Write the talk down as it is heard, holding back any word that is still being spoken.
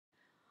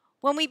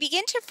When we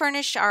begin to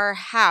furnish our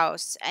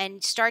house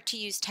and start to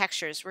use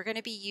textures, we're going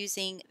to be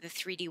using the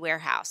 3D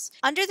Warehouse.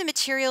 Under the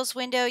materials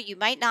window, you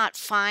might not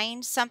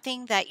find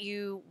something that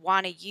you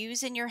want to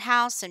use in your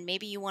house, and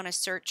maybe you want to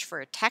search for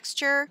a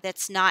texture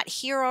that's not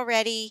here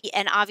already.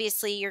 And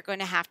obviously, you're going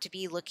to have to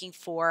be looking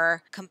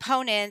for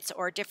components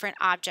or different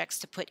objects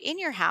to put in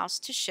your house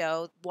to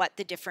show what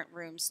the different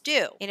rooms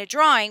do. In a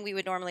drawing, we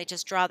would normally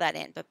just draw that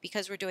in, but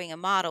because we're doing a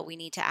model, we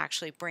need to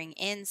actually bring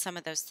in some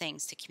of those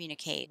things to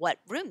communicate what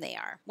room they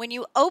are. When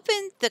you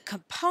open the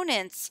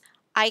components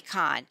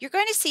icon, you're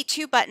going to see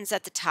two buttons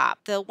at the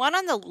top. The one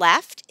on the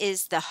left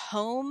is the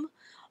home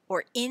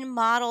or in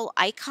model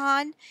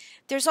icon.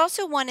 There's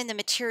also one in the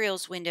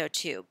materials window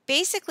too.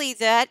 Basically,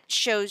 that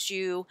shows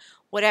you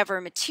whatever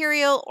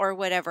material or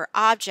whatever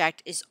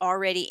object is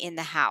already in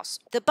the house.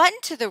 The button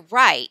to the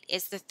right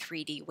is the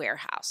 3D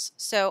Warehouse.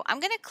 So I'm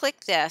going to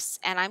click this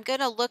and I'm going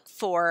to look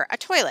for a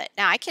toilet.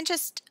 Now I can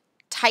just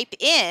type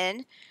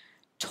in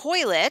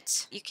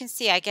toilet. You can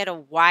see I get a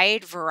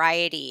wide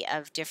variety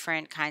of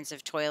different kinds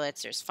of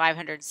toilets. There's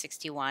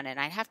 561 and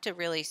I'd have to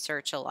really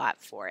search a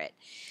lot for it.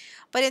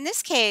 But in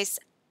this case,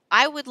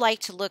 I would like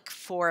to look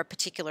for a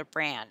particular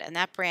brand, and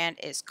that brand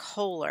is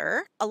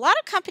Kohler. A lot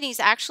of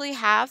companies actually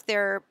have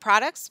their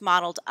products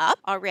modeled up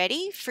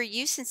already for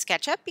use in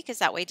SketchUp because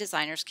that way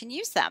designers can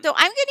use them. So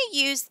I'm going to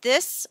use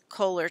this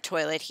Kohler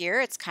toilet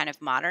here. It's kind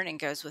of modern and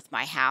goes with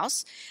my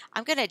house.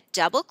 I'm going to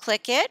double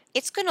click it.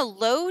 It's going to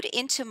load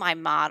into my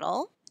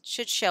model.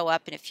 Should show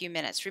up in a few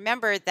minutes.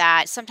 Remember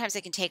that sometimes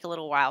it can take a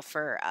little while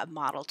for a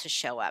model to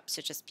show up,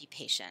 so just be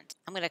patient.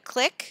 I'm going to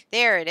click.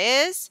 There it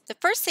is. The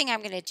first thing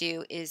I'm going to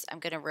do is I'm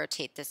going to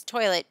rotate this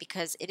toilet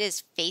because it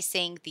is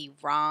facing the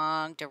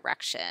wrong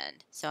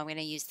direction. So I'm going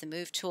to use the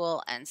Move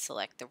tool and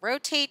select the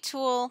Rotate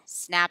tool,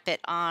 snap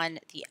it on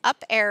the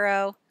up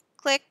arrow,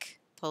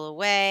 click, pull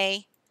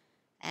away,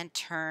 and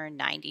turn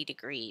 90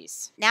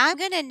 degrees. Now I'm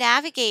going to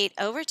navigate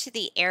over to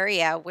the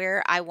area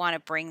where I want to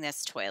bring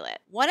this toilet.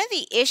 One of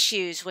the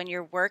issues when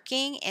you're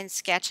working in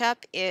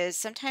SketchUp is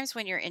sometimes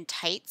when you're in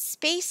tight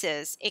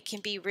spaces, it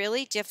can be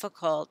really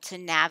difficult to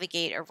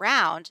navigate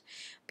around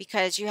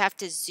because you have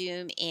to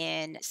zoom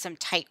in some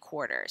tight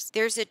quarters.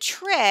 There's a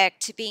trick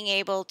to being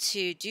able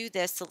to do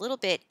this a little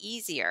bit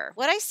easier.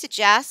 What I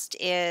suggest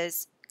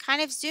is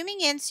kind of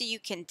zooming in so you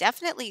can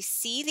definitely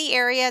see the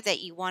area that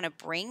you want to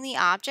bring the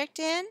object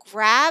in.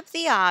 Grab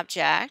the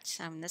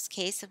object. In this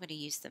case, I'm going to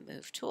use the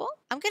Move tool.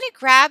 I'm going to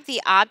grab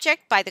the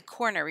object by the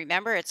corner.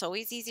 Remember, it's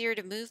always easier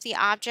to move the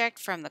object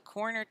from the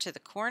corner to the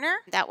corner.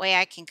 That way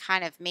I can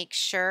kind of make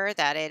sure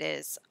that it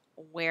is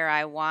where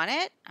I want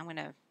it. I'm going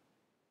to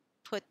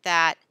put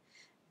that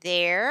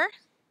there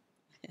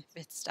if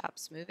it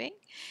stops moving.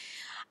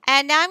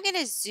 And now I'm going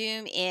to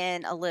zoom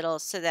in a little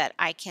so that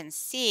I can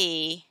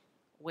see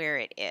where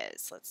it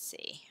is. Let's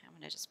see. I'm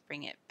going to just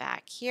bring it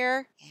back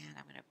here and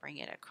I'm going to bring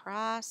it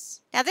across.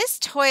 Now this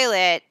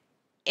toilet,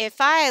 if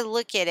I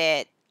look at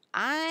it,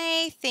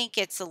 I think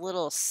it's a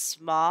little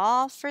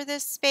small for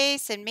this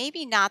space and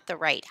maybe not the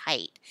right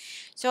height.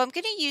 So I'm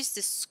going to use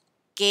the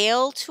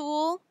Scale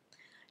tool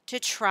to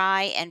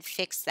try and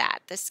fix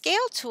that. The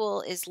Scale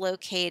tool is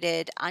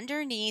located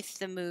underneath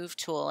the Move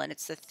tool and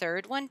it's the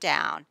third one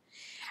down.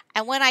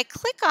 And when I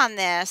click on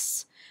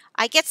this,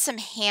 I get some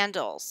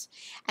handles.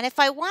 And if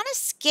I want to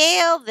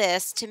scale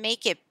this to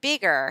make it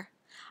bigger,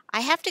 I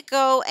have to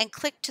go and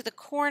click to the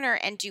corner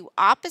and do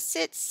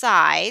opposite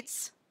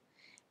sides.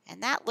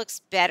 And that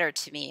looks better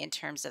to me in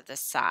terms of the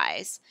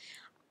size.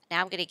 Now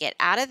I'm going to get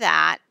out of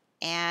that.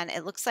 And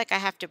it looks like I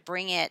have to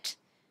bring it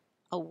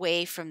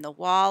away from the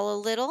wall a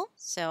little.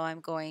 So I'm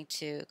going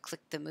to click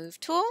the Move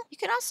tool. You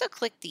can also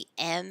click the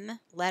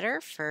M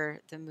letter for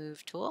the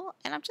Move tool.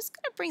 And I'm just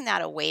going to bring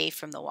that away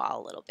from the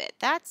wall a little bit.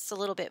 That's a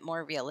little bit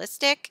more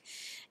realistic.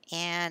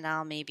 And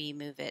I'll maybe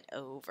move it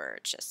over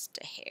just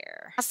a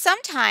hair. Now,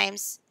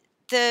 sometimes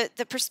the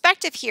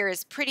perspective here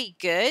is pretty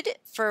good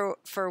for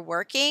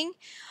working.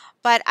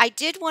 But I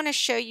did want to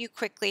show you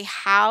quickly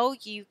how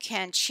you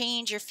can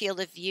change your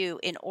field of view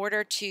in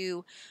order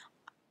to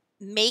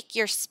make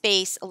your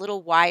space a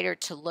little wider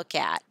to look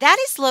at. That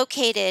is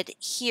located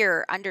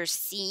here under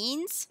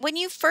Scenes. When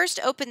you first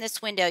open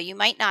this window, you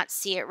might not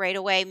see it right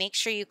away. Make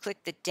sure you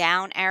click the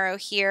down arrow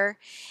here.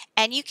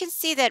 And you can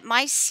see that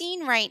my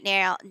scene right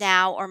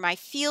now or my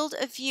field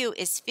of view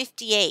is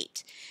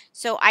 58.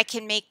 So I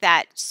can make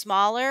that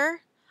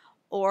smaller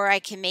or I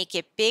can make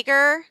it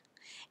bigger.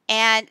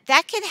 And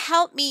that can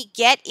help me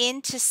get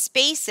into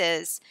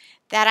spaces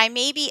that I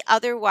maybe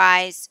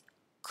otherwise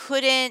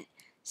couldn't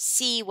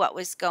see what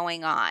was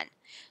going on.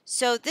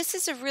 So this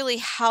is a really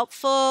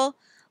helpful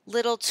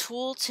little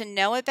tool to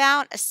know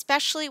about,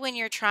 especially when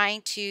you're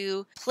trying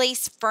to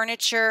place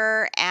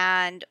furniture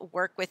and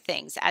work with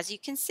things, as you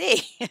can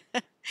see.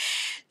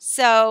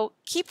 So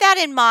keep that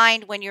in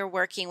mind when you're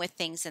working with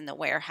things in the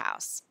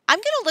warehouse. I'm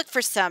going to look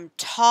for some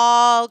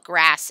tall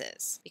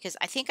grasses because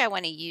I think I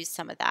want to use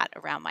some of that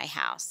around my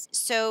house.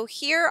 So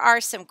here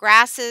are some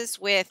grasses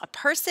with a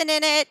person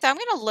in it. So I'm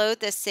going to load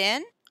this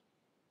in.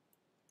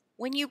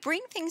 When you bring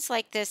things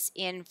like this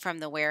in from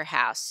the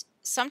warehouse,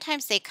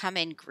 sometimes they come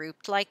in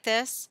grouped like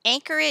this.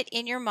 Anchor it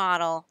in your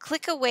model,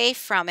 click away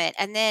from it,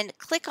 and then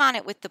click on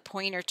it with the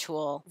pointer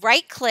tool.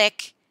 Right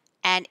click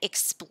and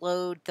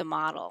explode the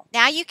model.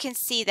 Now you can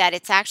see that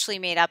it's actually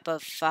made up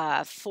of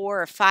 4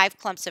 or 5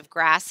 clumps of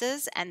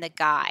grasses and the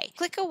guy.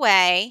 Click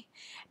away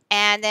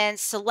and then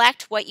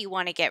select what you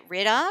want to get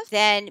rid of.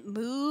 Then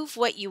move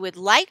what you would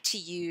like to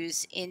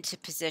use into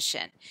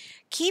position.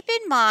 Keep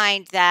in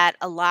mind that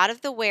a lot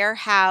of the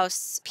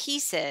warehouse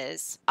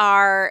pieces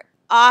are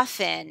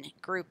often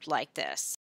grouped like this.